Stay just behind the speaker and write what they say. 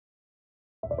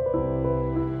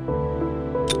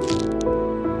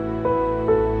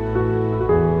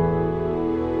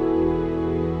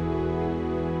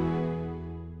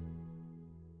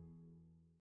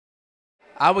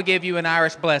I will give you an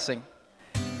Irish blessing.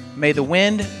 May the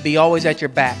wind be always at your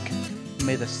back.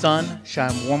 May the sun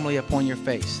shine warmly upon your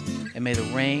face. And may the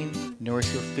rain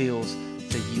nourish your fields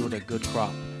to yield a good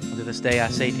crop. Until this day I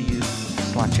say to you,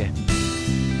 Sláinte.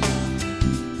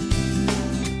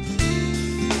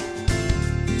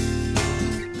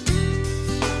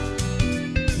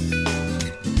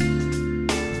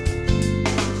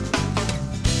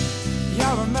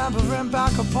 Yeah, remembering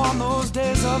back upon those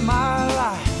days of my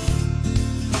life.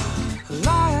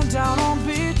 Lying down on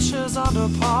beaches under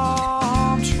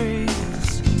palm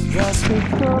trees, dressed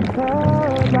with the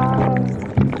paradise.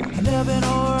 And there be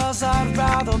nowhere else I'd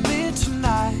rather be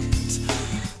tonight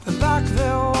than back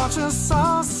there watching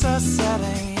sunset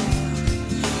setting.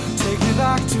 Take me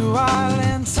back to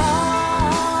island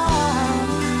time.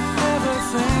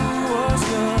 Everything was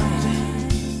good,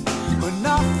 but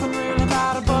nothing really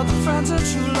mattered but the friends that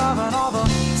you love and all the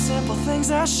simple things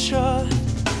that should.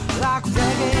 Like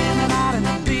reggae in the night and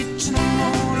the beach in the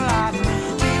moonlight. We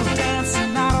were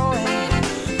dancing night away.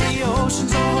 The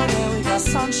ocean's over there, we got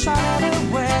sunshine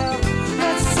everywhere.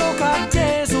 Let's soak our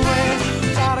days away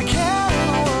without a care in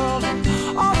the world. And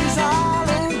all these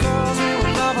island girls, we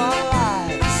would love our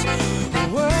lives.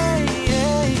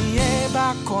 Way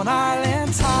back on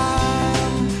island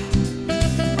time.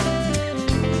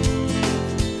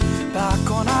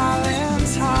 Back on island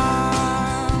time.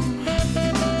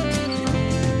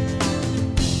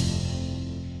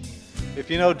 If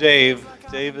you know Dave,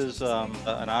 Dave is an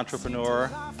entrepreneur.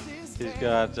 He's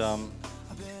got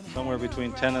somewhere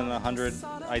between 10 and 100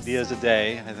 ideas a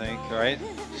day, I think, right?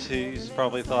 He's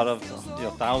probably thought of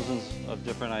thousands of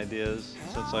different ideas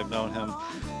since I've known him.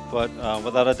 But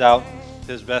without a doubt,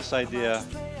 his best idea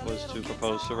was to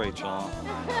propose to Rachel.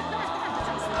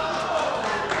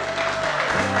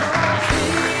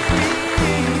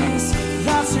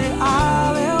 That's the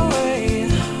island way.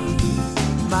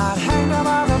 Might hang down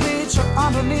by the beach or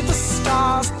underneath the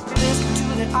stars, listen to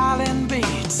the island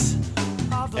beats.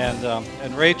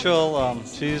 And Rachel,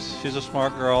 she's a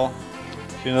smart girl.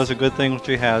 She knows a good thing when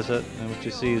she has it and when she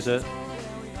sees it,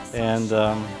 and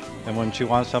when she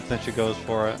wants something, she goes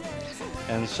for it.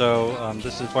 And so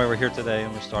this is why we're here today,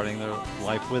 and we're starting their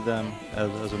life with them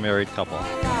as a married couple.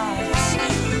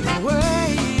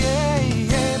 Way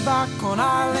back on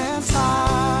island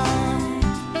time.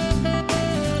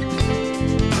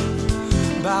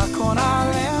 Back on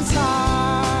island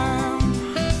time.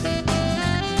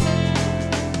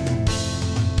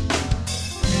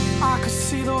 I could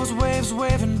see those waves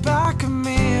waving back at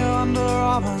me under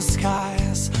auburn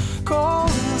skies,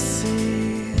 golden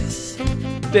seas.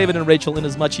 David and Rachel,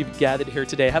 inasmuch you've gathered here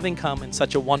today, having come in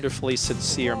such a wonderfully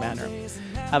sincere manner,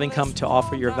 having come to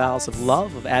offer your vows of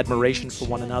love, of admiration for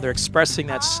one another, expressing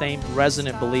that same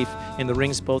resonant belief in the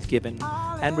rings both given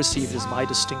and received as my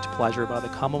distinct pleasure by the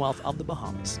Commonwealth of the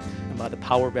Bahamas and by the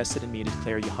power vested in me to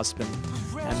declare you husband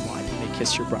and wife. You may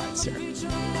kiss your bride, sir.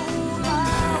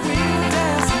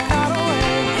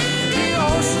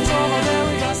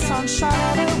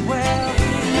 Sunshine everywhere.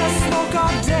 Let's smoke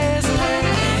our days away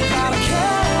without a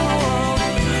care in the world.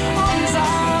 All these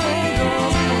island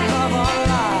girls will love our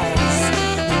lives.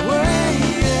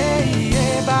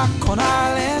 Way back on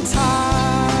island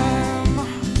time.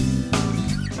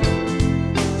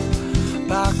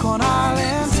 Back on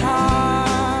island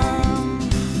time.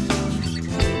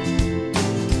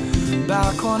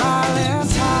 Back on island.